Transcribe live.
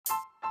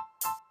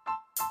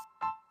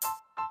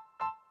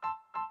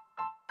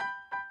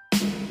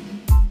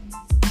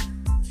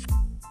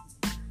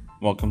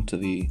Welcome to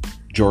the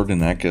Jordan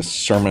Eckes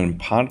Sermon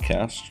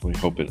Podcast. We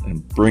hope it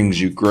brings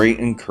you great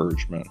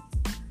encouragement.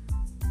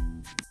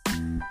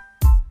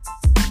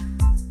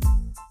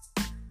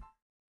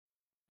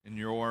 In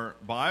your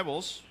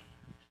Bibles,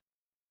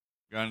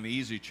 got an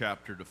easy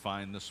chapter to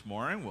find this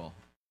morning. We'll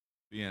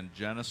be in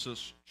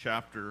Genesis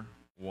chapter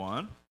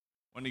 1.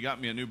 When you got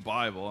me a new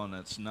Bible, and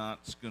it's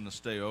not going to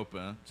stay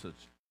open to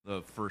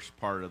the first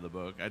part of the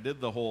book. I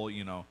did the whole,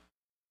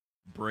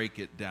 break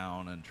it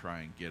down and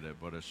try and get it,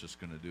 but it's just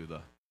going to do the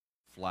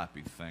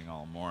flappy thing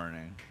all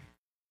morning.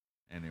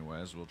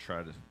 Anyways, we'll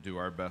try to do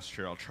our best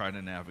here. I'll try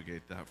to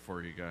navigate that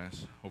for you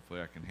guys.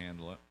 Hopefully I can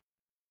handle it.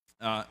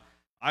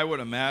 I would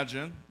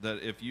imagine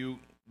that if you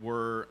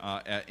were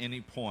at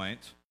any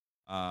point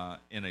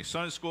in a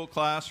Sunday school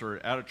class or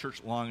at a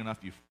church long enough,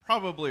 you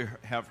probably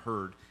have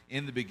heard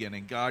in the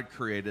beginning, God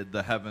created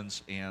the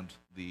heavens and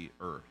the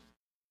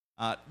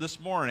earth. This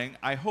morning,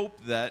 I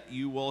hope that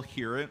you will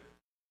hear it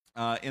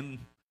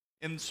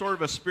in sort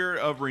of a spirit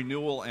of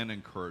renewal and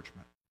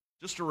encouragement.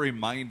 Just a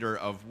reminder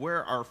of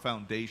where our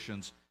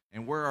foundations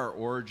and where our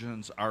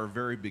origins, our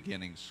very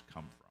beginnings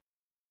come from.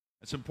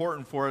 It's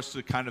important for us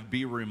to kind of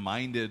be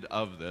reminded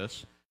of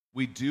this.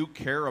 We do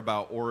care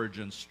about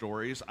origin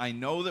stories. I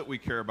know that we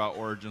care about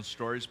origin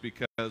stories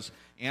because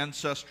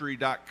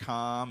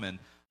Ancestry.com and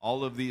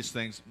all of these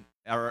things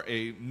are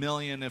a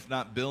million, if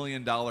not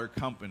billion-dollar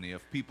company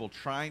of people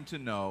trying to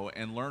know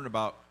and learn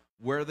about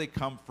where they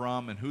come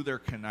from and who they're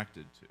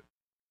connected to.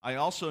 I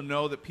also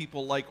know that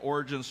people like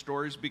origin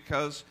stories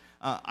because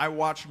I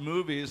watch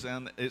movies,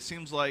 and it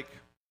seems like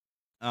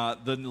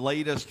the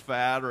latest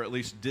fad, or at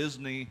least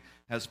Disney,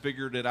 has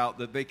figured it out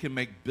that they can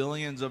make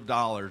billions of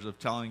dollars of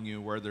telling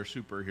you where their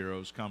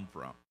superheroes come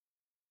from.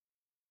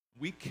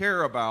 We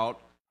care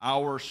about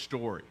our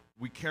story.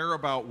 We care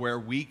about where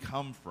we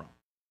come from.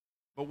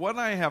 But what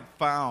I have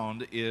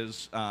found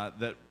is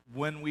that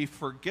when we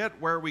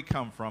forget where we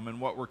come from and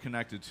what we're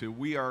connected to,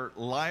 we are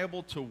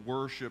liable to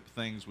worship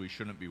things we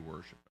shouldn't be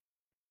worshiping.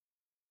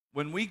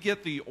 When we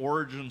get the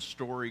origin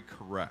story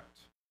correct,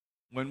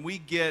 when we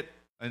get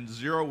and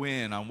zero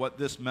in on what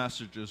this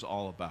message is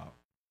all about,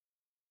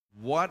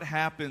 what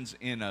happens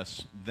in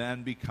us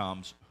then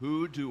becomes,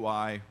 who do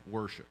I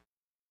worship?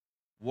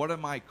 What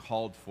am I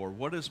called for?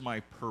 What is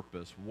my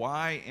purpose?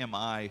 Why am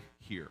I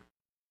here?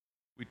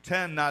 We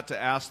tend not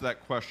to ask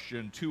that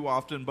question too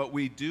often, but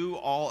we do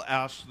all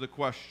ask the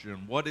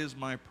question, what is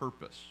my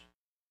purpose?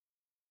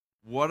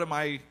 What am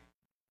I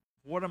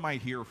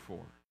here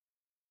for?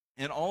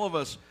 And all of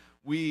us,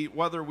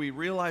 whether we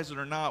realize it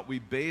or not, we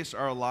base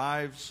our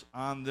lives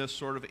on this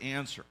sort of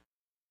answer.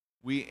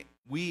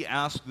 We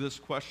ask this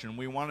question.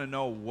 We want to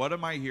know, what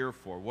am I here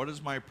for? What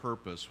is my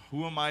purpose?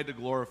 Who am I to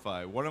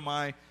glorify? What am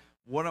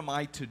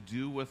I to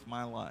do with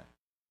my life?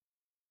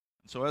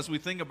 And so as we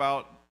think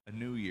about a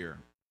new year,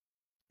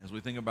 as we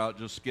think about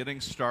just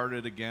getting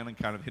started again and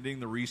kind of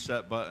hitting the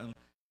reset button,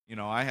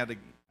 I had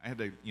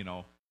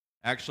to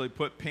actually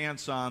put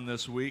pants on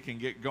this week and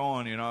get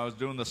going. I was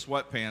doing the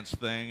sweatpants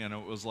thing, and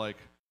it was like,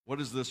 what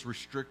is this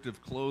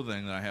restrictive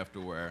clothing that I have to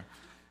wear?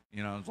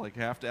 It's like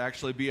I have to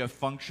actually be a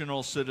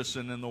functional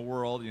citizen in the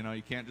world.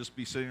 You can't just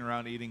be sitting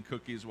around eating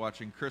cookies,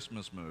 watching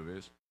Christmas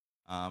movies.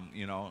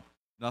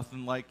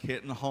 Nothing like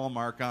hitting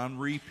Hallmark on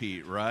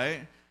repeat,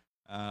 right?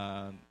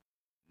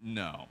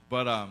 No.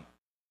 But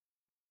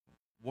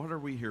what are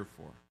we here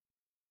for?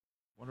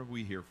 What are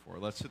we here for?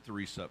 Let's hit the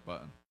reset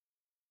button.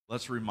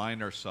 Let's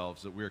remind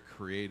ourselves that we are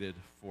created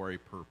for a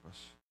purpose.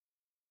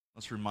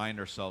 Let's remind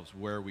ourselves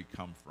where we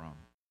come from.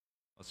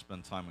 Let's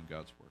spend time in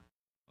God's Word.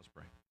 Let's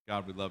pray.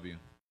 God, we love you.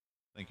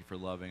 Thank you for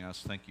loving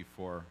us. Thank you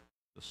for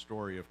the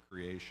story of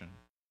creation.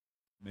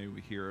 May we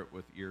hear it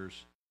with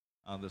ears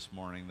this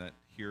morning that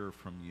hear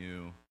from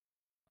you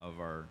of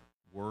our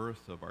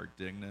worth, of our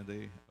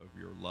dignity, of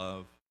your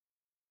love.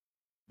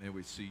 May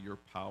we see your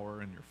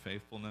power and your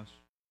faithfulness.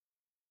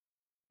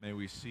 May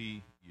we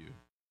see you.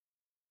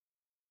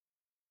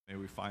 May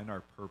we find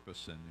our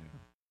purpose in you.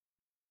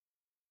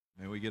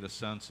 May we get a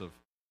sense of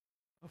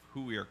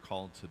who we are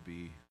called to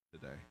be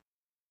today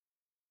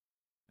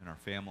in our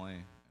family,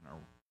 in our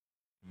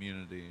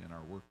community, in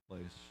our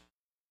workplace,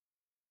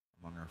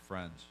 among our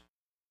friends.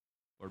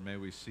 Lord, may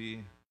we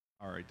see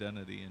our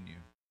identity in you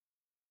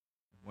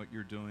and what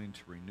you're doing to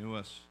renew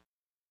us,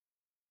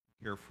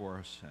 care for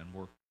us, and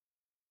work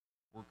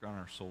on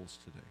our souls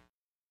today.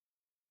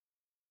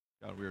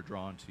 God, we are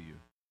drawn to you.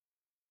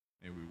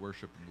 May we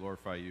worship and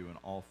glorify you in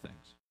all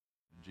things.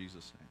 In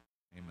Jesus' name,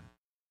 amen.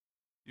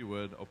 If you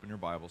would, open your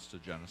Bibles to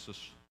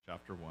Genesis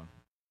chapter 1.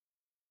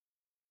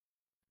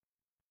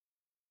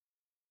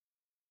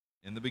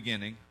 In the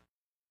beginning,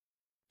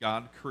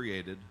 God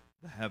created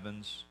the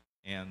heavens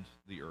and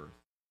the earth.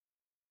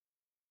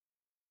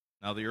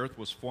 Now the earth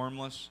was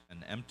formless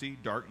and empty.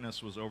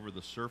 Darkness was over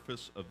the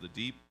surface of the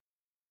deep,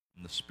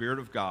 and the Spirit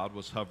of God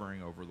was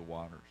hovering over the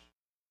waters.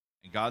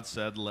 And God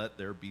said, "Let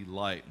there be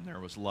light." And there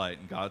was light.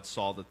 And God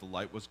saw that the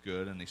light was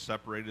good, and he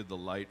separated the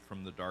light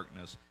from the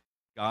darkness.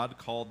 God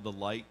called the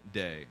light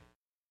day,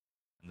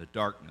 and the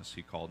darkness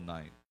he called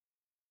night.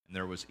 And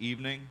there was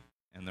evening,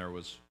 and there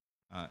was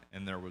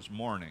and there was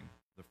morning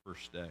the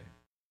first day.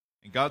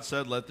 And God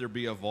said, "Let there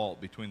be a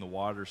vault between the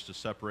waters to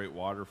separate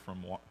water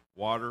from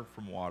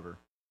water.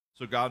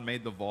 So God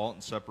made the vault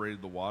and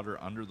separated the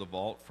water under the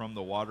vault from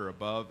the water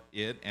above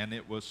it, and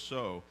it was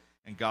so.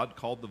 And God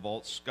called the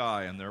vault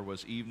sky, and there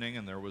was evening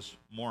and there was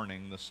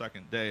morning the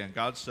second day. And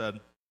God said,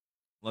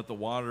 let the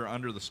water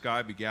under the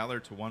sky be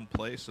gathered to one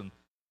place, and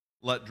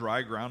let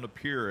dry ground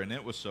appear, and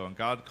it was so. And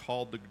God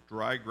called the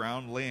dry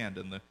ground land,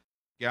 and the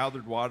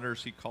gathered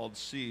waters he called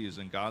seas,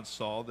 and God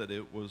saw that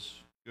it was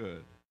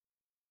good.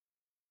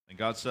 And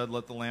God said,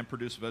 let the land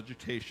produce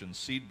vegetation,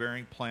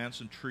 seed-bearing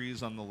plants and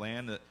trees on the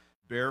land that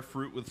bear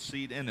fruit with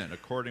seed in it,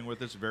 according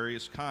with its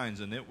various kinds,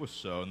 and it was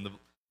so. And the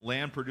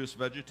land produced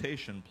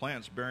vegetation,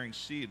 plants bearing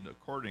seed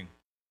according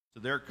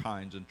to their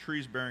kinds, and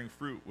trees bearing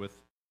fruit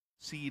with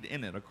seed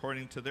in it,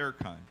 according to their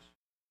kinds.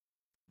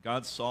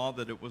 God saw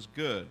that it was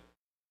good.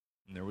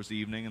 And there was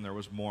evening and there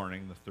was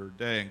morning the third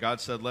day. And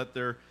God said, let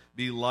there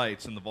be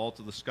lights in the vault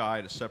of the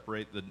sky to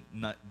separate the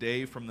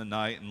day from the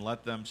night, and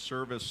let them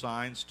serve as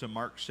signs to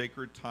mark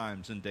sacred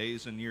times and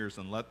days and years,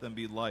 and let them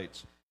be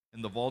lights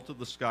in the vault of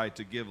the sky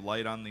to give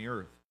light on the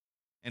earth.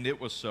 And it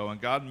was so.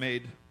 And God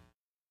made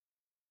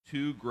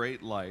two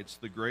great lights,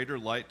 the greater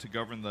light to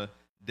govern the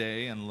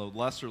day and the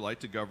lesser light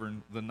to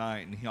govern the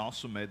night. And he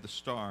also made the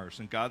stars.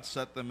 And God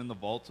set them in the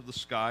vault of the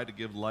sky to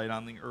give light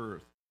on the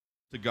earth,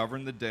 to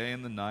govern the day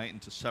and the night,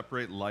 and to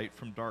separate light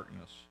from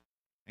darkness.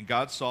 And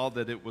God saw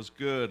that it was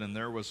good, and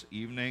there was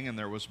evening and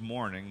there was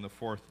morning the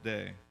fourth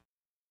day.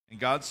 And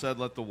God said,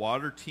 let the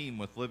water teem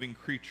with living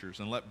creatures,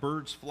 and let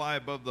birds fly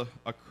above the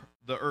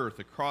earth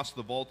across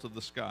the vault of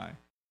the sky.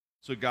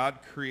 So God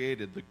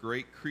created the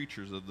great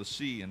creatures of the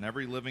sea and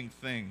every living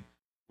thing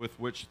with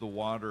which the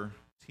water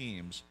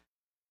teems,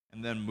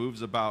 and then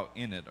moves about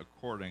in it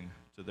according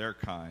to their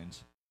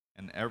kinds,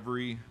 and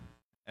every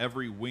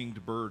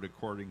winged bird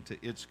according to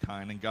its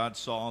kind. And God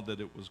saw that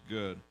it was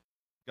good.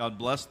 God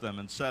blessed them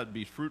and said,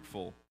 be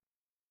fruitful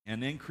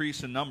and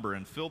increase in number,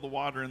 and fill the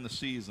water in the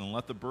seas, and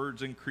let the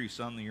birds increase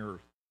on the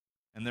earth.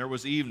 And there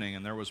was evening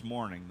and there was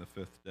morning the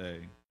fifth day.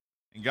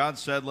 And God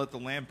said, let the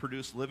land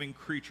produce living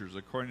creatures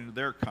according to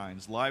their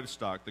kinds,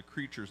 livestock, the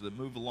creatures that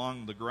move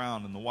along the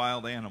ground, and the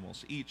wild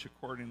animals, each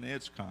according to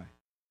its kind.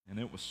 And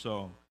it was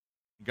so.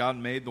 God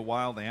made the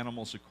wild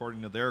animals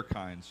according to their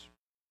kinds,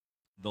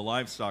 the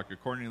livestock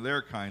according to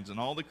their kinds, and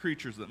all the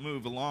creatures that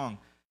move along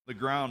the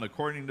ground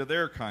according to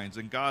their kinds.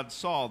 And God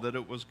saw that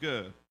it was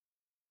good.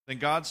 Then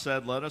God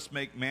said, let us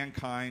make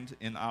mankind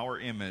in our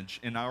image,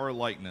 in our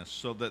likeness,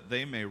 so that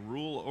they may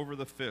rule over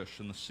the fish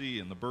in the sea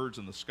and the birds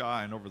in the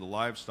sky, and over the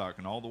livestock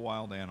and all the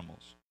wild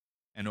animals,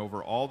 and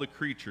over all the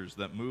creatures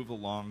that move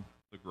along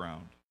the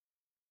ground.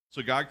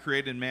 So God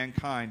created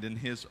mankind in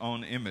his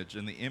own image.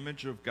 In the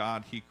image of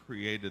God he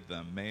created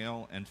them.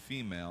 Male and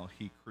female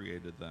he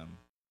created them.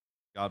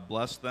 God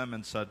blessed them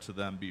and said to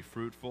them, be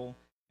fruitful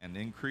and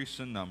increase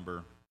in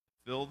number,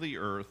 fill the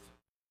earth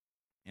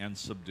and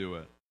subdue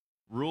it.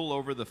 Rule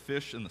over the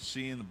fish in the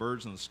sea and the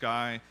birds in the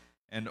sky,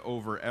 and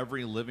over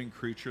every living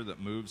creature that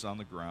moves on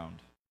the ground.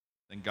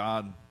 Then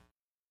God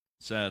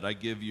said, I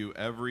give you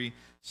every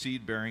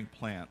seed-bearing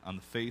plant on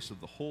the face of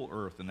the whole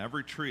earth, and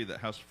every tree that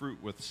has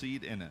fruit with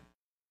seed in it.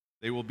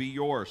 They will be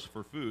yours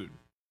for food.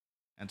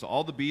 And to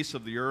all the beasts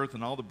of the earth,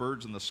 and all the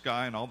birds in the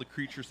sky, and all the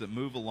creatures that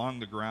move along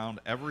the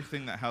ground,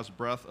 everything that has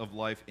breath of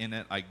life in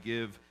it, I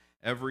give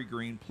every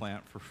green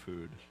plant for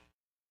food.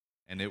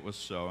 And it was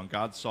so. And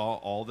God saw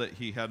all that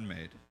he had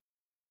made,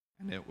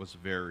 and it was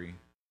very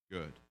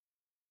good.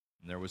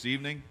 And there was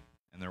evening,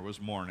 and there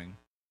was morning,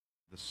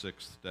 the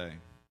sixth day.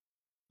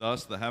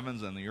 Thus the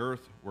heavens and the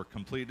earth were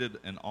completed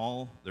in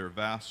all their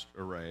vast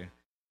array.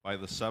 By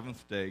the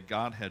seventh day,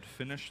 God had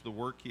finished the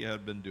work he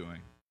had been doing.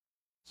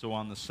 So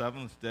on the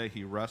seventh day,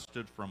 he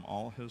rested from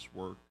all his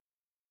work.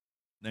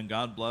 Then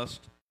God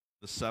blessed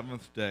the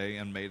seventh day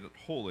and made it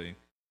holy,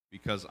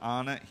 because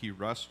on it he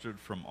rested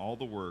from all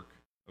the work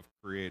of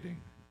creating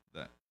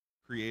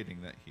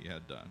that he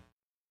had done.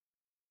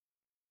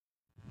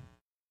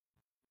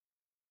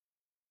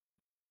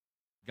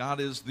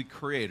 God is the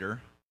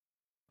creator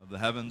of the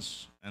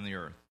heavens and the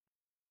earth.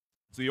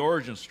 It's the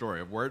origin story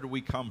of where did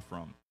we come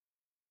from?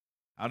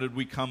 How did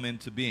we come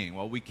into being?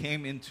 Well, we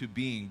came into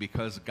being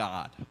because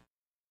God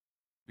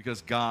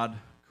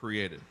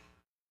created.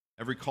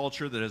 Every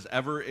culture that has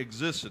ever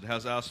existed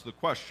has asked the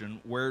question,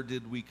 where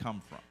did we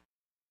come from?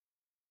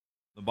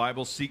 The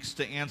Bible seeks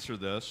to answer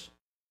this,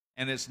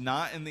 and it's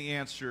not in the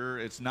answer,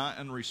 it's not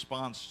in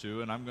response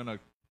to, and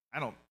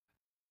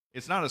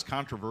it's not as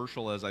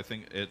controversial as I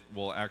think it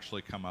will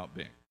actually come out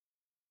being.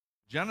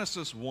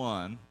 Genesis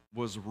 1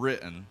 was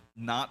written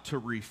not to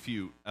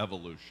refute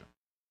evolution.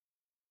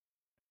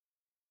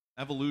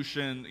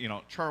 Evolution,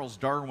 Charles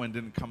Darwin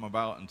didn't come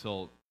about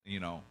until,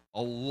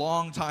 a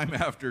long time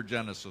after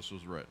Genesis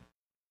was written.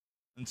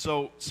 And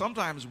so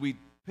sometimes we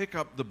pick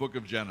up the book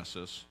of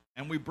Genesis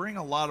and we bring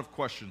a lot of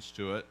questions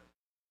to it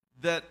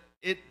that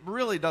it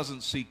really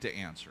doesn't seek to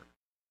answer.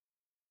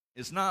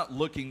 It's not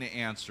looking to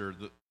answer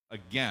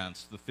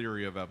against the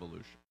theory of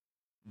evolution.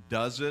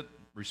 Does it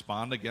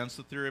respond against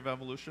the theory of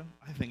evolution?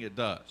 I think it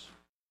does.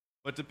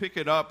 But to pick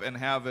it up and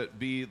have it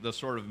be the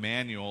sort of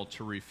manual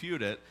to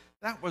refute it,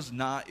 that was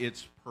not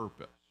its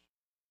purpose.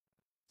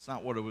 It's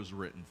not what it was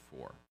written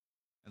for.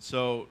 And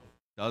so,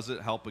 does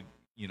it help,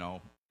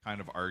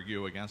 kind of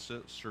argue against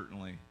it?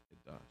 Certainly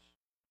it does.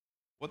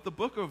 What the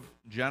book of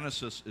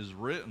Genesis is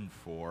written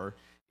for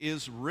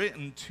is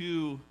written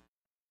to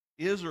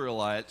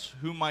Israelites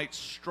who might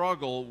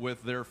struggle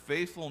with their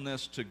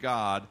faithfulness to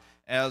God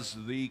as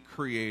the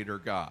Creator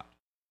God.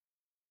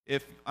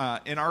 If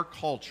in our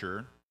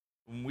culture,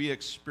 when we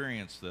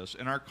experience this,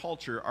 in our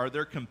culture, are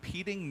there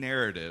competing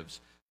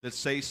narratives that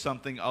say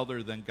something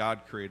other than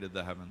God created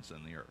the heavens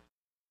and the earth?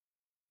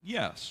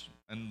 Yes,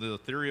 and the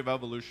theory of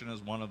evolution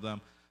is one of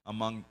them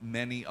among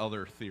many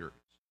other theories.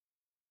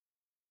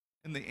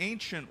 In the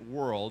ancient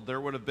world,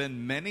 there would have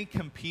been many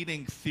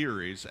competing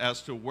theories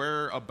as to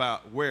where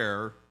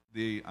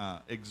the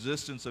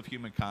existence of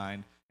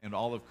humankind and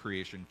all of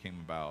creation came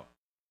about.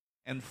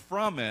 And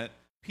from it,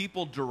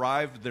 people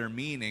derived their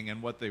meaning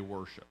and what they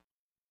worship.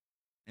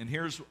 And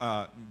here's,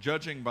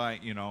 judging by,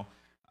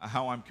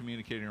 how I'm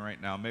communicating right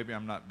now, maybe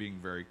I'm not being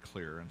very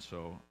clear, and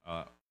so,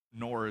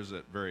 nor is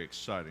it very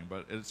exciting,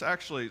 but it's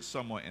actually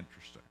somewhat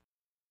interesting.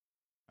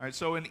 All right,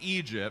 so in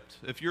Egypt,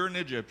 if you're an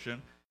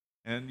Egyptian,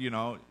 and,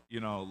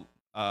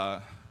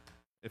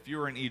 if you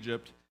were in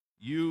Egypt,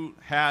 you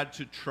had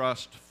to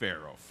trust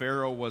Pharaoh.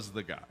 Pharaoh was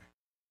the guy.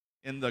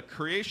 In the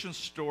creation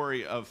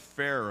story of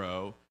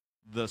Pharaoh,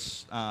 the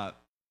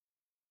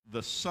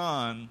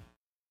sun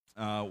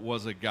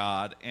was a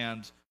god,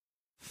 and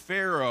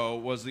Pharaoh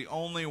was the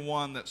only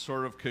one that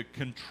sort of could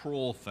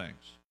control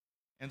things.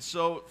 And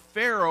so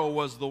Pharaoh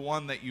was the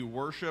one that you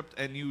worshiped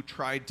and you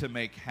tried to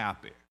make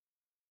happy.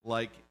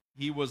 Like,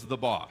 he was the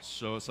boss.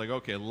 So it's like,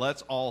 okay,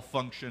 let's all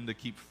function to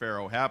keep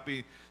Pharaoh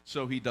happy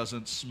so he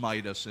doesn't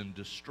smite us and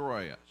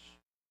destroy us.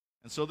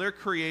 And so their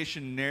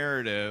creation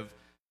narrative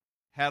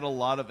had a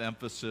lot of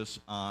emphasis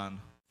on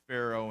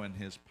Pharaoh and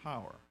his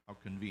power. How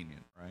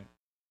convenient, right?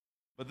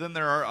 But then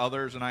there are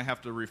others, and I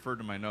have to refer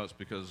to my notes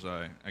because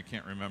I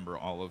can't remember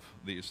all of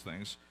these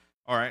things.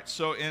 All right,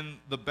 so in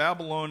the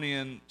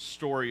Babylonian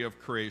story of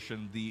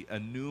creation, the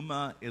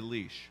Enuma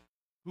Elish,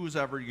 who's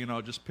ever,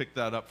 just picked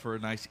that up for a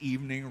nice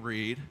evening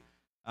read?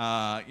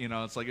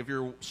 It's like if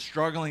you're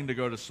struggling to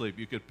go to sleep,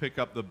 you could pick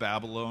up the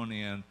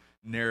Babylonian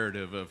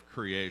narrative of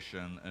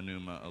creation,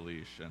 Enuma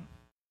Elish, and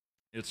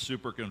it's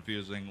super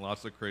confusing,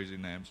 lots of crazy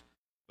names.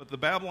 But the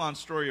Babylon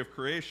story of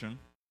creation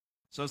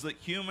says that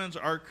humans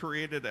are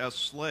created as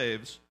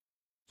slaves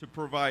to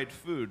provide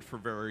food for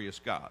various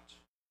gods.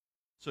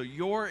 So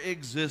your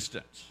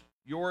existence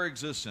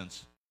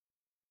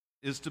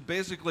is to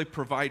basically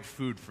provide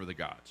food for the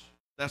gods.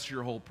 That's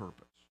your whole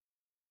purpose.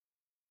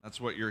 That's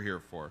what you're here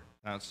for.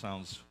 That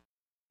sounds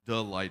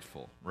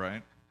delightful,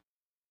 right?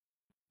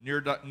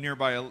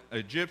 Nearby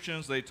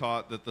Egyptians, they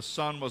taught that the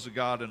sun was a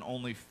god and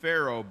only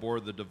Pharaoh bore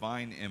the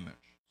divine image.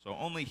 So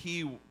only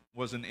he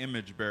was an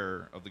image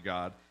bearer of the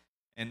god,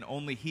 and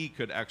only he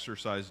could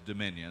exercise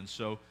dominion.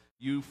 So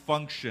you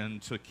function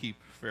to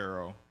keep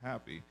Pharaoh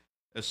happy.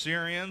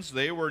 Assyrians,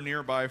 they were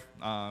nearby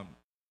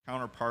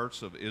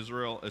counterparts of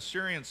Israel.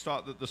 Assyrians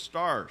taught that the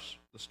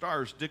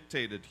stars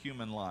dictated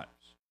human lives.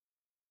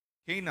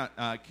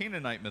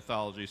 Canaanite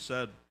mythology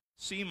said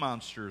sea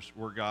monsters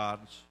were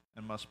gods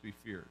and must be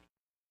feared.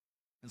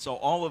 And so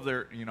all of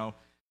their,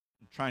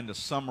 trying to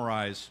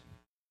summarize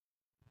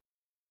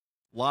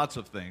lots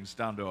of things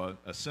down to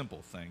a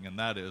simple thing, and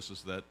that is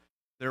that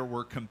there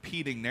were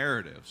competing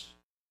narratives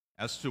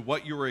as to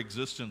what your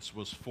existence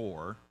was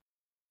for,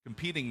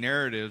 competing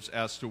narratives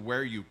as to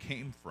where you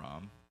came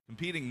from,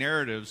 competing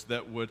narratives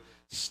that would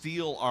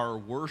steal our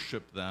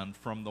worship then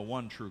from the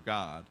one true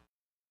God.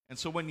 And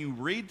so when you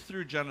read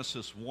through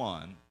Genesis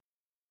 1,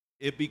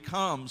 it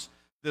becomes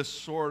this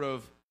sort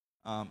of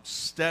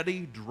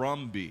steady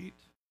drumbeat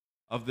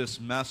of this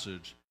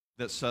message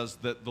that says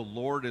that the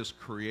Lord is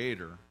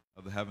creator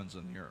of the heavens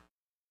and the earth.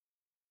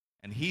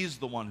 And he's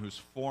the one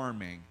who's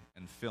forming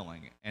and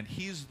filling it. And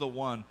he's the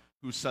one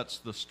who sets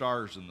the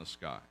stars in the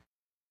sky.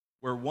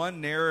 Where one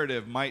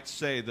narrative might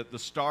say that the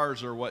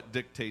stars are what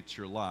dictates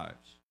your lives.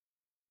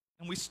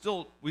 And we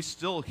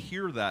still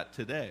hear that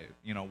today.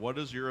 What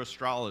does your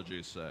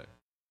astrology say?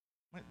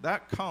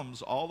 That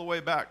comes all the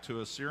way back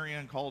to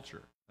Assyrian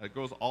culture. That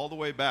goes all the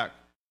way back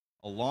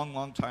a long,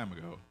 long time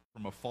ago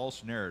from a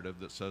false narrative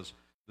that says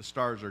the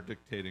stars are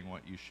dictating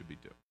what you should be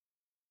doing.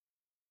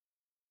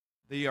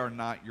 They are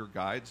not your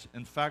guides.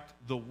 In fact,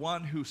 the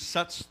one who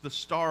sets the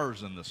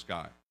stars in the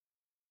sky,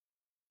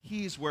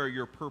 he's where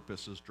your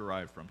purpose is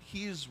derived from.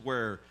 He's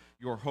where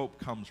your hope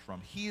comes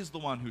from. He's the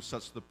one who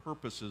sets the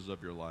purposes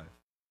of your life.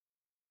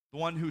 The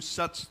one who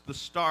sets the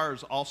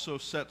stars also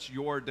sets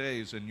your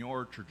days and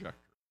your trajectory.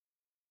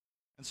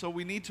 And so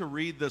we need to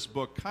read this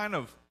book kind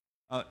of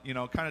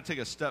take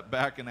a step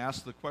back and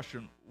ask the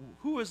question,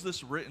 who is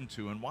this written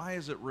to and why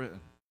is it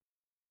written?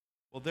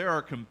 Well, there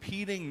are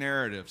competing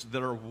narratives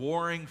that are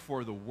warring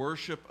for the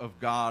worship of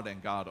God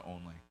and God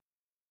only.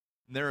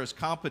 And there is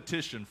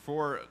competition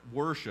for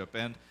worship,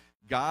 and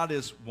God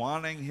is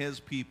wanting his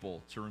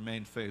people to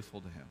remain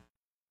faithful to him.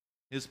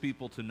 His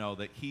people to know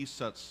that he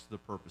sets the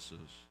purposes.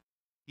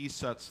 He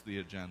sets the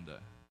agenda.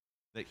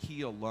 That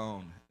he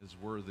alone is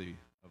worthy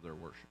of their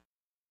worship.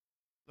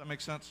 Does that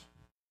make sense?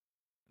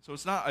 So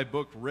it's not a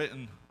book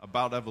written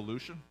about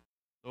evolution,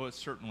 though it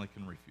certainly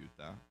can refute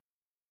that.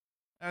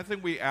 And I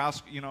think we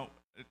ask,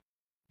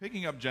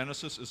 picking up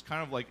Genesis is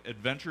kind of like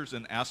adventures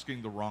in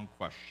asking the wrong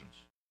questions.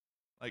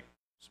 Like,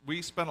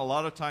 we spent a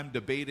lot of time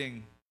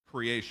debating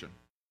creation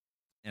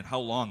and how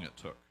long it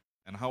took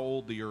and how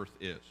old the earth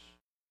is.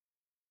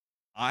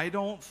 I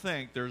don't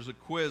think there's a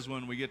quiz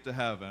when we get to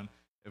heaven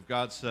if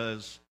God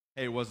says,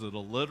 hey, was it a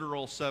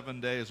literal 7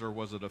 days or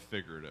was it a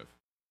figurative?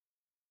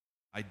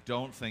 I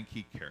don't think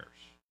he cares.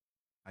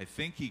 I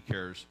think he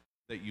cares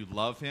that you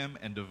love him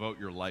and devote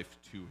your life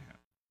to him.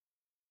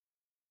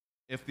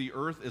 If the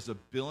earth is 1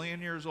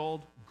 billion years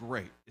old,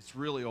 great. It's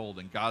really old,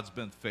 and God's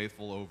been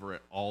faithful over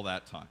it all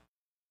that time.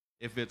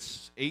 If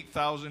it's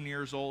 8,000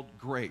 years old,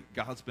 great.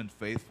 God's been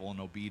faithful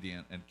and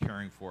obedient and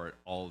caring for it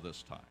all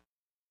this time.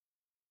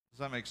 Does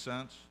that make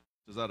sense?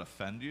 Does that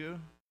offend you?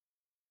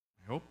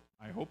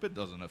 I hope it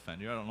doesn't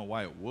offend you. I don't know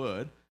why it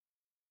would.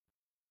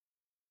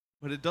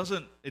 But it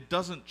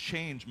doesn't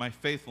change my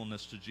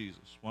faithfulness to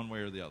Jesus one way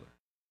or the other.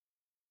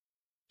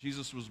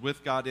 Jesus was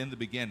with God in the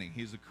beginning.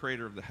 He's the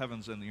creator of the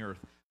heavens and the earth.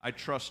 I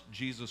trust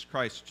Jesus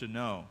Christ to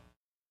know.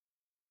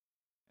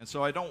 And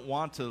so I don't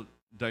want to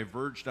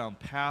diverge down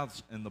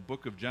paths in the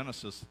book of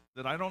Genesis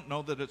that I don't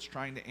know that it's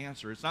trying to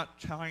answer. It's not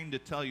trying to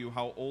tell you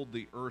how old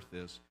the earth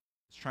is.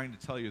 It's trying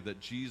to tell you that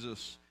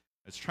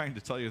it's trying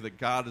to tell you that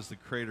God is the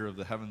creator of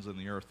the heavens and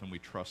the earth and we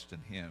trust in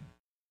him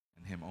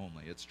and him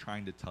only. It's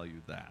trying to tell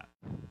you that.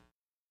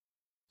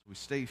 So we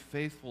stay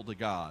faithful to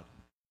God.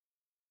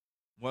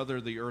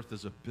 Whether the earth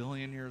is 1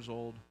 billion years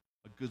old,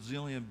 a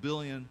gazillion,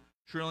 billion,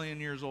 trillion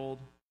years old,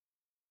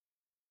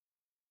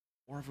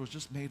 or if it was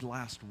just made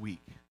last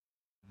week.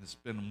 And it's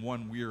been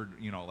one weird,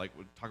 like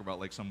we talk about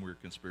like some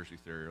weird conspiracy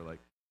theory or like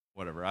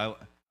whatever. I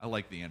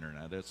like the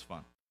internet. It's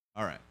fun.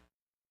 All right.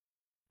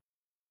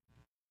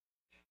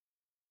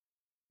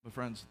 But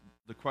friends,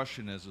 the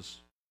question is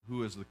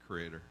who is the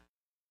creator?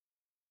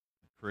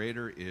 The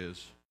creator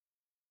is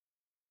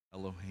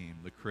Elohim.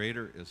 The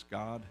creator is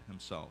God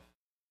himself.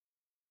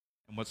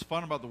 And what's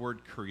fun about the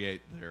word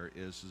create there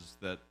is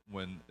that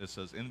when it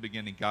says, in the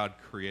beginning, God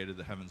created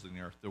the heavens and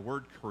the earth, the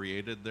word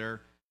created there,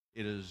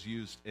 it is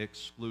used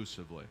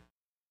exclusively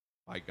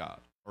by God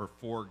or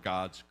for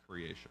God's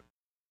creation.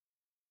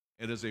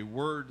 It is a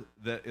word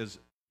that is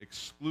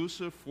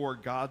exclusive for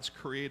God's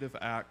creative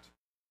act,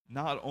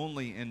 not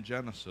only in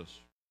Genesis,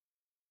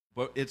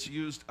 but it's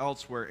used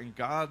elsewhere in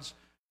God's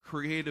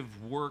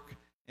creative work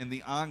in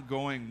the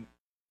ongoing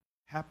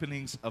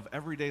happenings of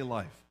everyday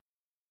life.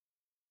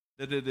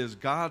 That it is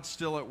God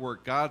still at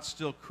work, God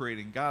still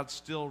creating, God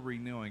still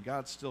renewing,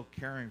 God still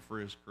caring for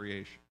his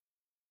creation.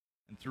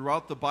 And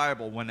throughout the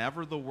Bible,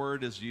 whenever the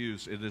word is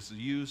used, it is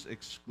used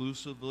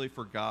exclusively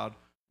for God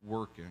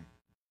working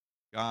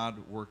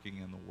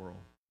in the world,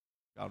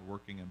 God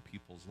working in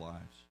people's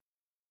lives.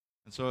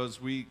 And so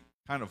as we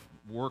kind of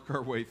work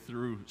our way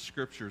through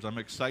scriptures, I'm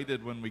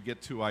excited when we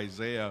get to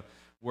Isaiah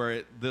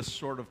where this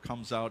sort of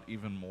comes out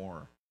even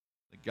more.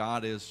 That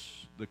God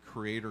is the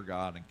creator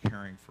God and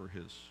caring for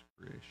his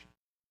creation.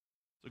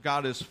 So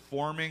God is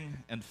forming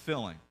and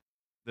filling.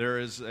 There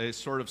is a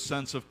sort of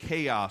sense of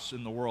chaos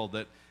in the world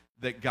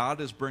that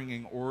God is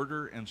bringing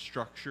order and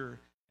structure,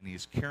 and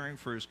he's caring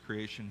for his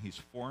creation. He's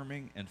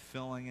forming and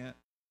filling it,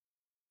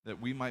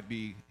 that we might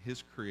be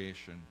his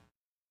creation.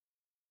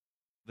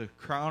 The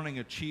crowning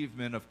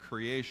achievement of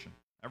creation.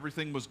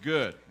 Everything was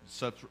good.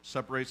 It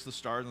separates the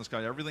stars and the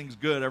sky. Everything's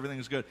good.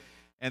 Everything's good.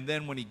 And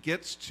then when he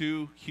gets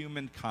to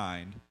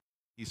humankind,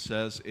 he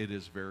says it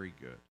is very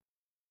good.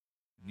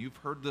 And you've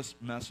heard this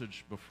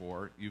message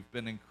before. You've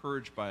been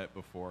encouraged by it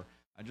before.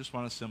 I just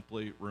want to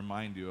simply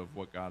remind you of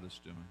what God is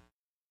doing.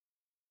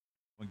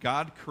 When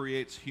God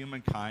creates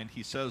humankind,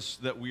 he says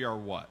that we are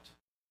what?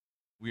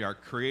 We are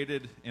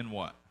created in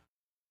what?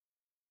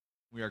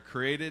 We are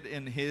created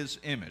in his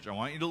image. I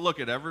want you to look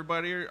at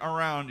everybody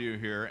around you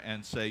here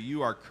and say,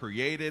 you are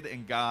created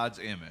in God's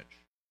image.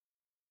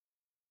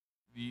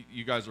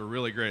 You guys are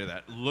really great at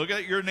that. Look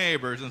at your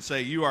neighbors and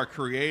say, you are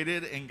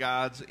created in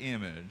God's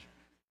image.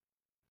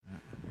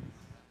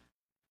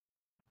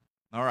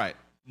 All right.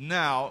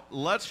 Now,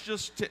 let's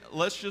just take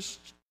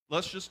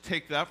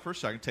that for a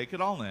second. Take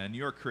it all in.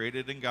 You are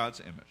created in God's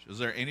image. Is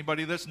there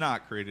anybody that's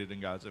not created in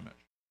God's image?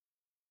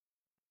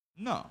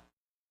 No.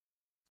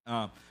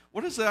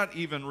 What does that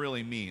even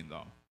really mean,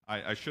 though?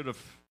 I should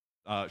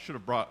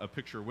have brought a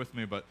picture with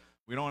me, but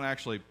we don't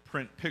actually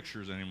print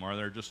pictures anymore.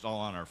 They're just all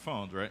on our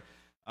phones, right?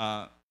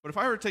 But if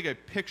I were to take a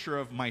picture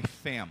of my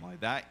family,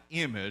 that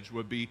image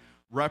would be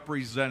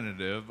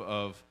representative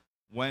of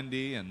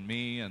Wendy and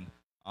me and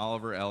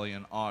Oliver, Ellie,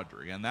 and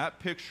Audrey. And that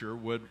picture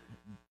would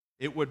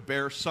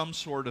bear some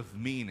sort of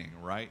meaning,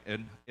 right?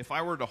 And if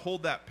I were to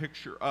hold that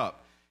picture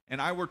up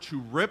and I were to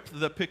rip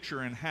the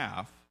picture in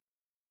half,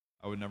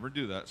 I would never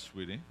do that,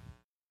 sweetie.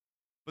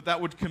 But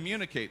that would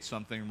communicate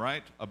something,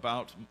 right,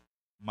 about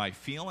my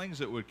feelings.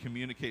 It would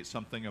communicate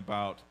something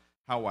about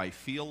how I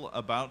feel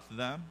about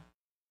them.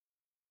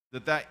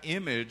 That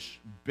image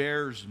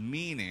bears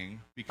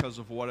meaning because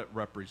of what it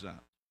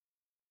represents.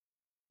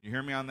 You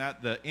hear me on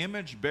that? The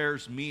image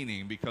bears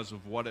meaning because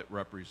of what it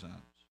represents.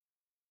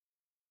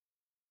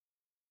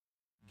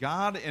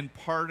 God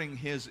imparting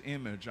his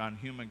image on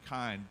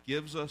humankind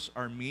gives us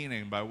our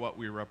meaning by what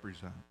we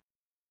represent.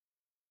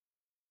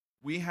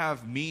 We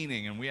have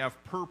meaning and we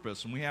have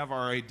purpose and we have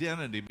our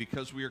identity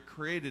because we are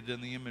created in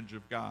the image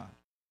of God.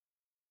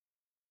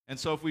 And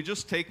so if we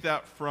just take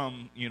that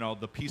from,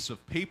 the piece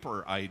of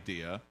paper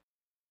idea,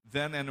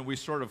 and we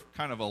sort of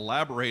kind of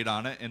elaborate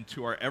on it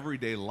into our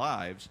everyday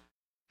lives,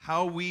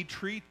 how we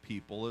treat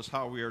people is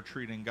how we are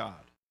treating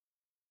God.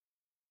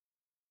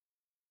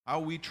 How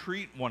we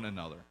treat one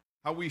another,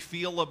 how we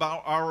feel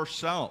about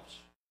ourselves,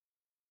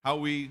 how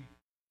we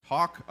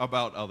talk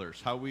about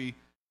others,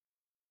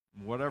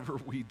 whatever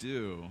we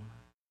do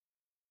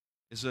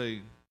is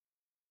a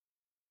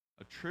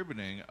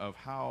attributing of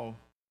how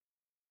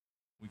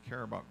we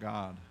care about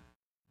God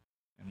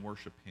and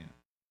worship him.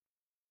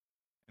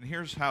 And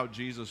here's how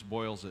Jesus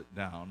boils it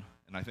down,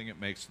 and I think it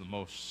makes the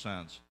most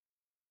sense.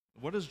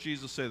 What does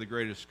Jesus say the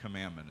greatest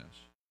commandment is?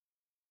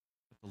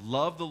 To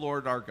love the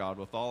Lord our God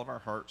with all of our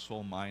heart,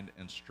 soul, mind,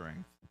 and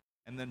strength.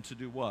 And then to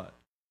do what?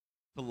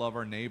 To love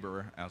our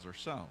neighbor as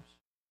ourselves.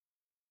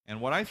 And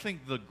what I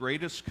think the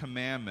greatest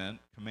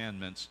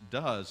commandments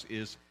does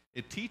is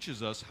it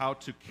teaches us how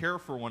to care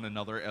for one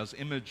another as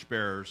image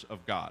bearers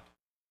of God.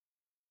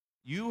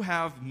 You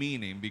have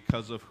meaning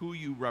because of who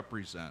you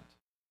represent.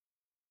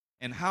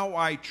 And how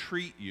I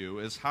treat you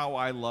is how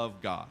I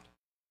love God.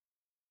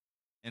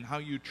 And how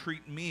you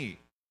treat me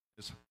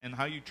and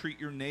how you treat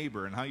your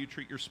neighbor and how you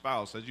treat your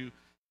spouse,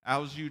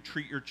 as you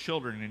treat your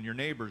children and your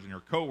neighbors and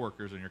your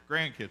coworkers and your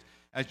grandkids,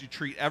 as you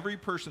treat every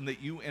person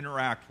that you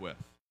interact with.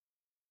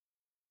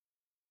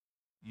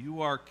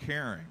 You are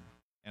caring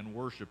and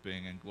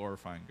worshiping and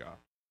glorifying God.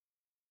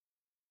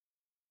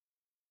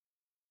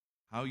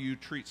 How you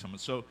treat someone.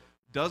 So,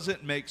 does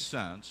it make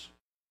sense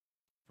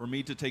for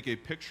me to take a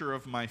picture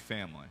of my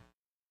family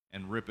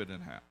and rip it in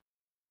half?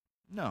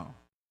 No.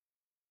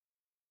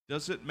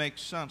 Does it make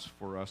sense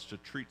for us to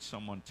treat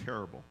someone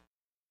terrible,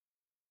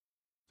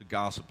 to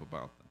gossip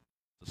about them,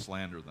 to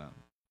slander them,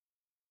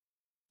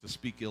 to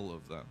speak ill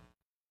of them,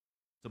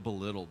 to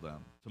belittle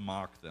them, to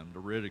mock them, to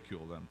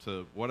ridicule them,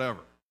 to whatever?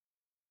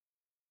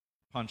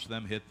 Punch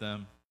them, hit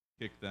them,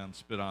 kick them,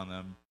 spit on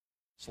them,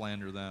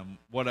 slander them,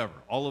 whatever.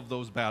 All of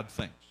those bad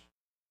things.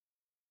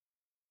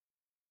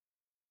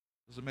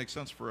 Does it make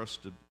sense for us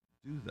to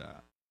do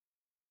that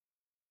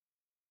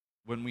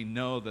when we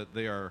know that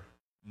their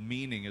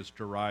meaning is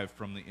derived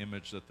from the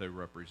image that they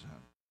represent?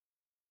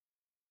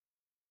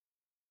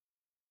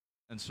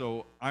 And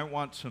so I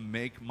want to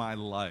make my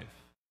life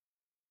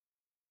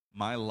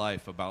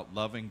about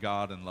loving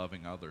God and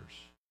loving others.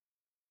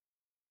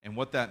 And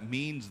what that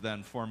means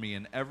then for me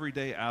in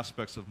everyday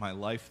aspects of my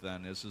life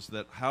then is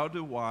that how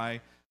do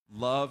I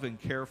love and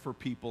care for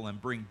people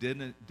and bring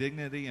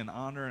dignity and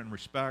honor and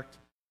respect?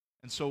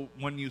 And so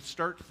when you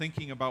start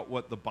thinking about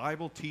what the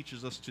Bible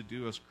teaches us to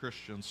do as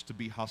Christians, to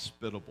be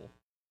hospitable,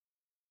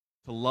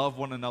 to love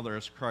one another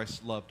as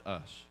Christ loved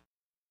us,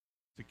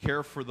 to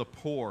care for the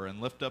poor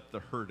and lift up the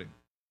hurting,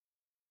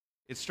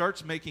 it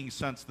starts making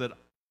sense that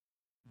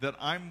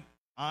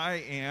I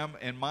am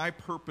and my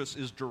purpose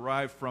is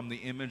derived from the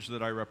image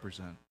that I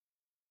represent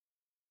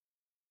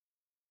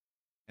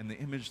and the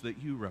image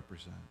that you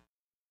represent.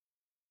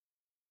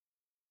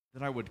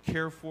 That I would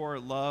care for,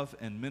 love,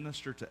 and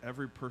minister to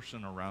every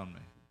person around me.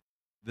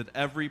 That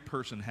every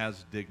person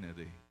has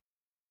dignity.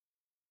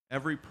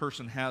 Every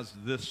person has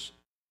this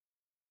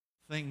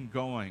thing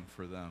going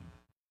for them.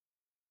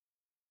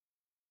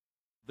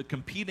 The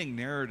competing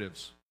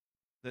narratives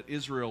that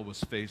Israel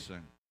was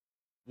facing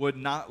would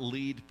not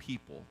lead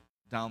people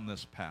down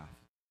this path.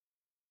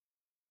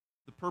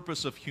 The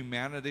purpose of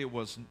humanity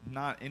was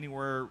not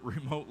anywhere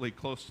remotely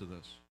close to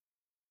this.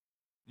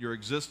 Your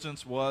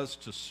existence was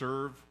to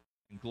serve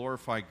and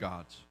glorify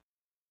God's.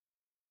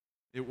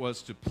 It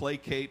was to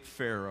placate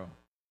Pharaoh.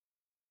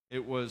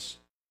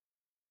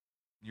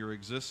 Your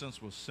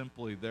existence was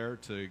simply there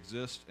to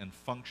exist and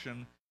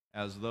function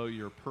as though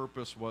your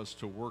purpose was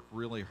to work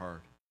really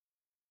hard.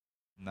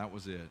 And that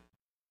was it.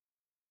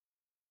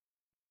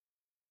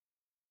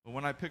 But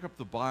when I pick up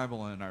the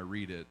Bible and I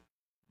read it,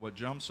 what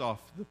jumps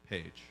off the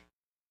page,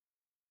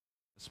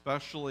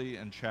 especially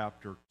in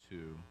chapter 2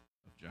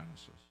 of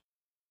Genesis,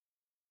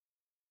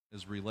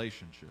 is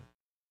relationship.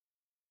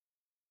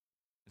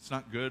 It's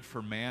not good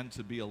for man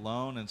to be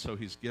alone, and so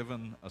he's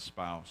given a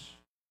spouse.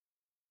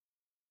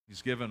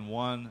 He's given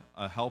one,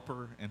 a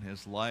helper in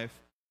his life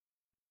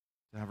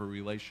to have a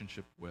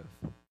relationship with.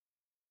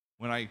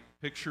 When I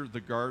picture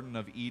the Garden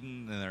of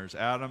Eden, and there's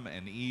Adam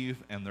and Eve,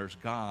 and there's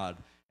God,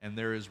 and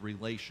there is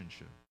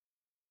relationship.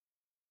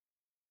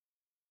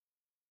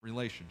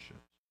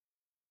 Relationships.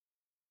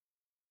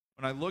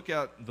 When I look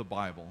at the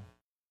Bible,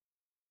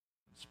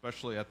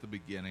 especially at the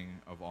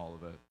beginning of all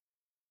of it,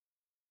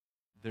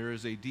 there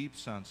is a deep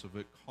sense of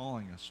it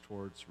calling us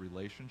towards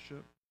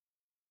relationship,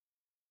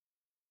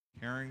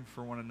 caring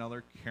for one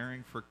another,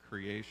 caring for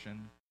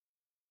creation.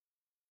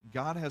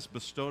 God has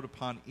bestowed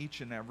upon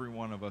each and every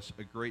one of us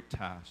a great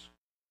task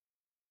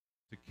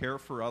to care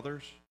for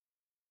others.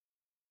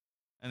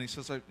 And he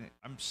says,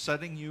 I'm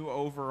setting you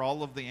over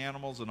all of the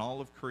animals and all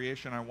of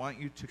creation. I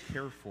want you to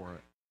care for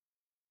it.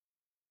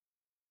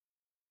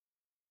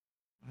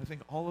 I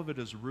think all of it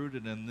is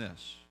rooted in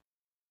this.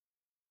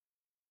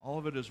 All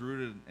of it is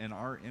rooted in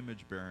our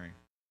image bearing,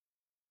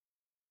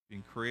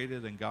 being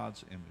created in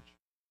God's image,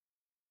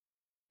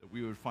 that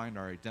we would find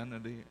our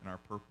identity and our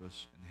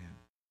purpose in him.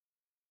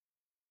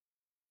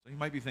 So you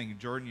might be thinking,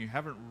 Jordan, you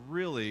haven't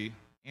really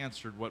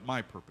answered what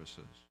my purpose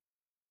is.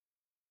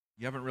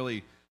 You haven't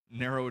really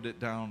narrowed it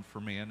down for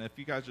me. And if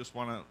you guys just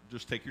want to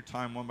just take your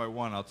time one by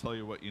one, I'll tell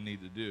you what you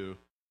need to do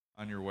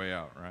on your way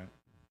out, right?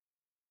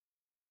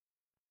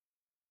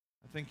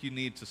 I think you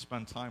need to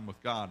spend time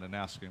with God and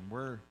ask him,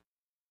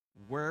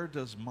 where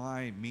does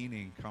my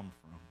meaning come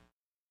from?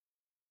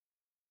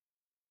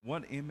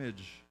 What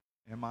image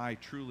am I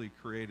truly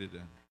created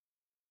in?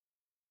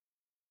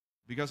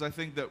 Because I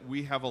think that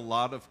we have a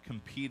lot of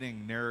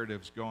competing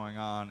narratives going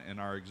on in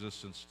our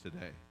existence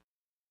today.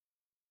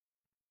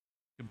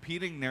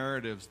 Competing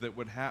narratives that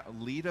would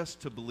lead us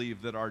to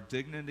believe that our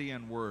dignity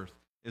and worth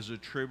is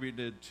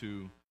attributed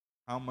to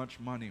how much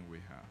money we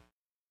have.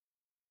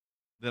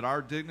 That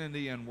our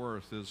dignity and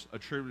worth is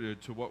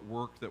attributed to what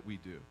work that we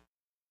do,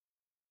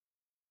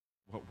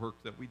 what work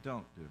that we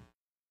don't do.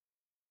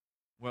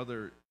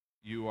 Whether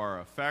you are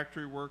a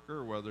factory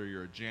worker, whether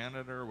you're a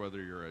janitor,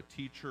 whether you're a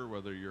teacher,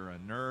 whether you're a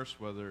nurse,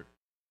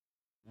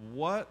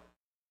 what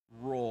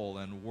role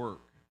and work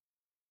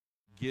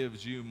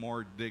gives you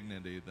more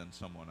dignity than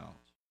someone else?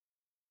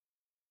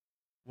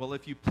 Well,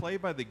 if you play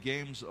by the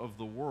games of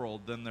the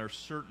world, then there's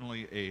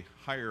certainly a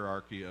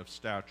hierarchy of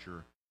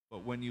stature.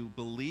 But when you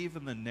believe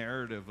in the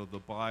narrative of the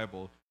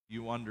Bible,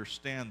 you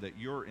understand that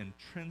your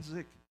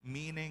intrinsic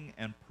meaning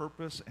and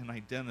purpose and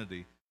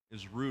identity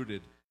is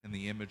rooted in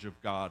the image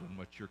of God in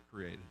which you're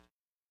created.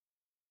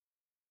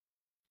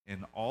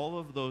 And all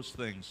of those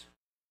things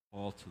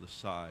fall to the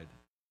side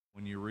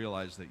when you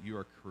realize that you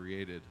are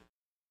created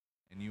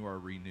and you are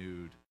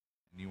renewed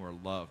and you are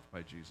loved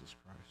by Jesus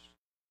Christ.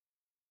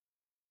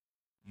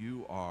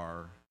 You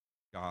are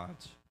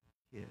God's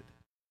kid.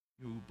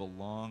 You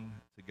belong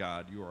to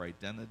God. Your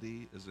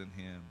identity is in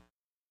him,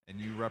 and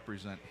you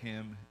represent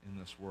him in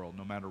this world,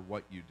 no matter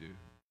what you do.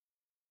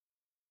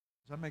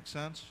 Does that make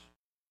sense?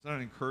 Is that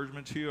an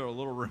encouragement to you, or a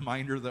little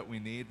reminder that we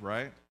need,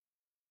 right?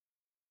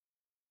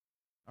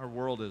 Our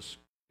world has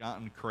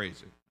gotten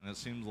crazy, and it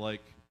seems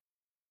like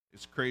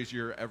it's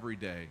crazier every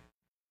day.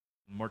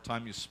 The more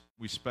time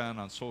we spend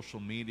on social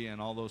media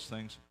and all those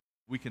things,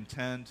 we can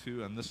tend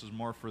to, and this is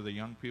more for the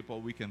young people,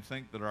 we can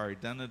think that our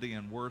identity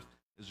and worth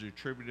is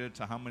attributed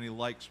to how many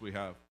likes we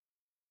have,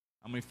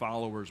 how many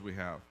followers we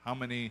have, how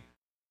many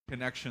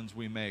connections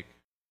we make.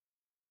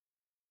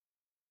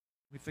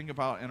 We think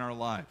about in our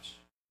lives,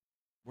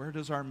 where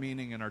does our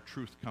meaning and our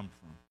truth come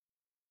from?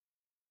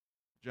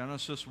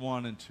 Genesis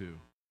 1 and 2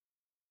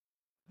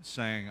 is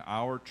saying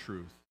our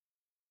truth,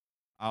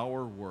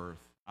 our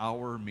worth,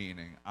 our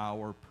meaning,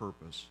 our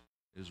purpose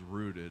is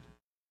rooted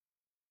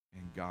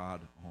in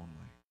God only.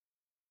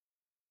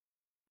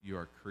 You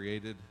are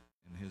created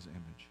in his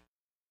image.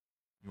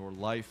 Your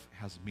life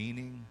has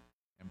meaning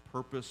and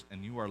purpose,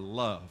 and you are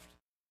loved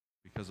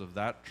because of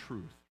that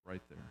truth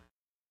right there.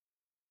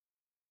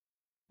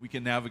 We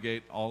can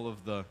navigate all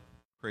of the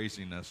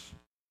craziness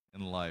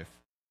in life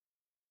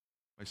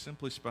by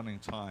simply spending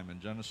time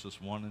in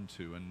Genesis 1 and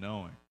 2 and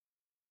knowing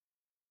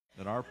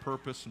that our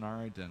purpose and our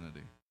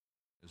identity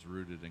is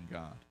rooted in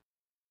God.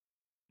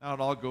 Now it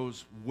all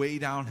goes way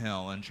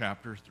downhill in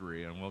chapter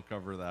 3, and we'll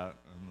cover that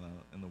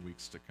in the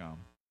weeks to come.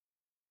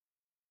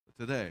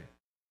 But today,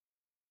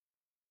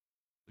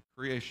 the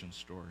creation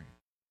story.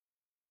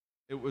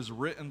 It was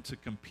written to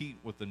compete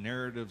with the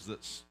narratives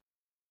that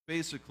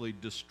basically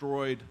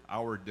destroyed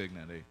our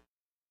dignity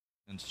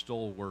and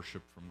stole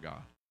worship from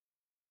God.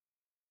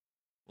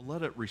 Well,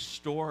 let it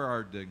restore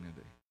our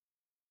dignity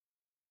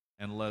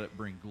and let it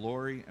bring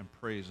glory and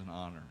praise and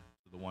honor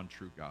to the one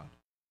true God,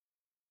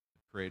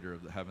 the creator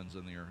of the heavens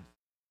and the earth.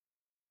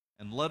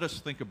 And let us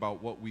think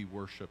about what we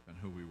worship and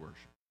who we worship.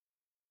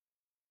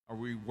 Are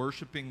we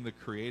worshiping the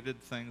created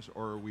things,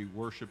 or are we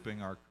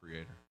worshiping our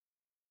Creator?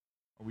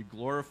 Are we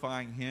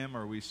glorifying him,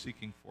 or are we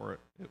seeking for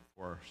it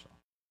for ourselves?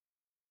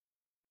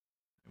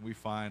 And we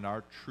find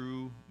our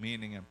true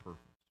meaning and purpose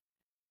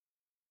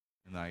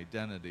in the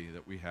identity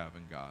that we have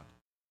in God.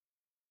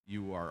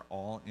 You are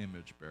all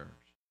image bearers,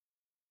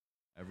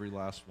 every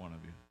last one of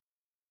you,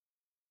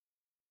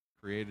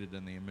 created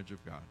in the image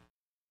of God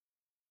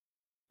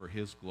for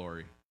his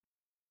glory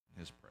and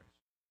his praise.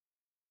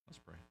 Let's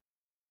pray.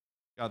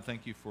 God,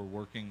 thank you for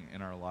working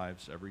in our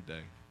lives every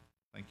day.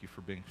 Thank you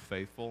for being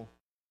faithful.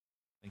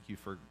 Thank you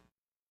for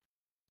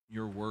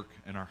your work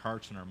in our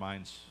hearts and our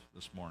minds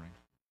this morning.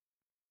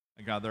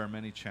 And God, there are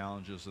many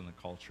challenges in the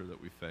culture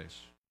that we face.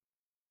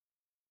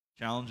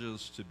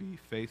 Challenges to be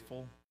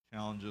faithful,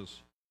 challenges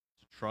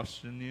to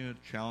trust in you,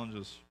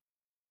 challenges,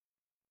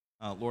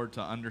 Lord,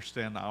 to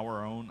understand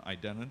our own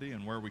identity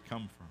and where we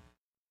come from.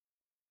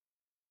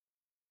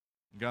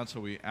 God, so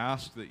we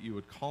ask that you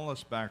would call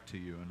us back to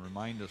you and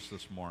remind us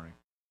this morning.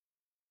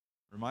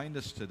 Remind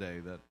us today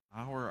that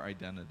our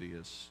identity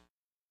is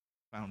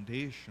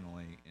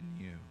foundationally in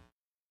you.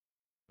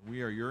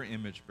 We are your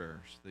image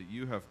bearers, that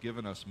you have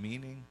given us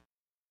meaning,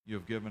 you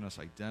have given us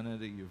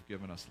identity, you have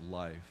given us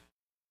life.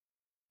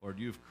 Lord,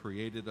 you have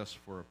created us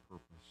for a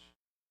purpose.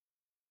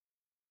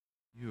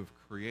 You have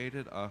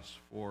created us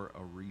for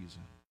a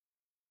reason.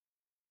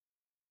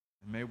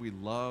 And may we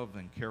love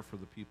and care for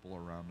the people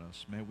around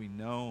us. May we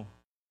know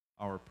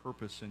our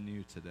purpose in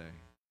you today.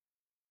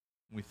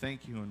 We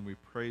thank you and we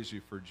praise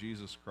you for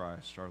Jesus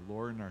Christ, our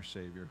Lord and our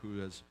Savior,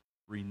 who is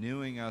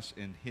renewing us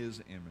in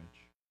his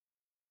image.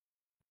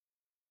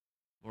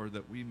 Lord,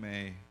 that we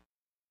may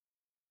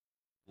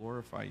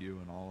glorify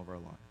you in all of our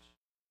lives.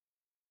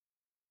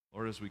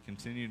 Lord, as we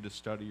continue to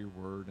study your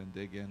word and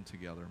dig in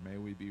together, may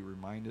we be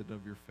reminded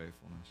of your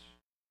faithfulness.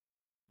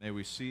 May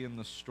we see in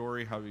the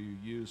story how you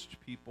used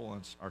people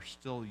and are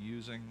still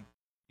using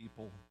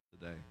people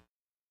today.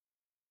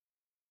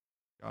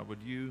 God,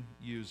 would you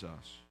use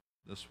us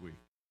this week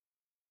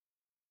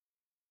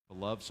to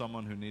love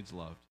someone who needs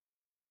loved,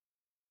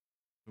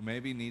 who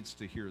maybe needs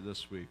to hear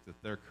this week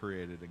that they're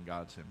created in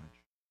God's image.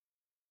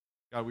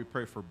 God, we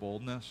pray for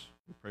boldness.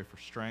 We pray for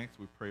strength.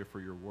 We pray for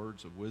your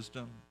words of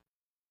wisdom,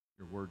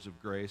 your words of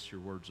grace,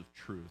 your words of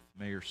truth.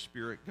 May your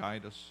Spirit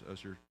guide us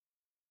as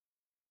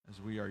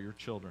we are your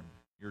children,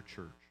 your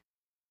church,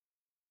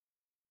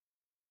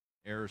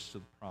 heirs to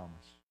the promise,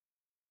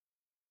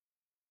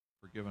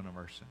 forgiven of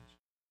our sins.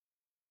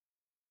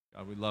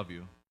 God, we love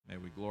you. May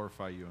we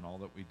glorify you in all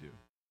that we do.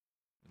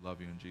 We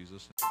love you in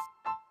Jesus' name.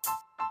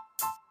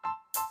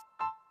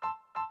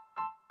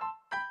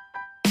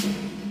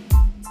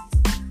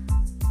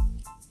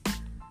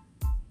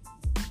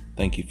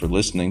 Thank you for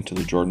listening to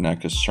the Jordan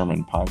Eckes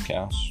Sermon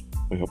Podcast.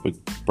 We hope it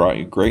brought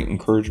you great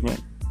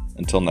encouragement.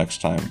 Until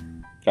next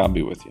time, God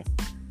be with you.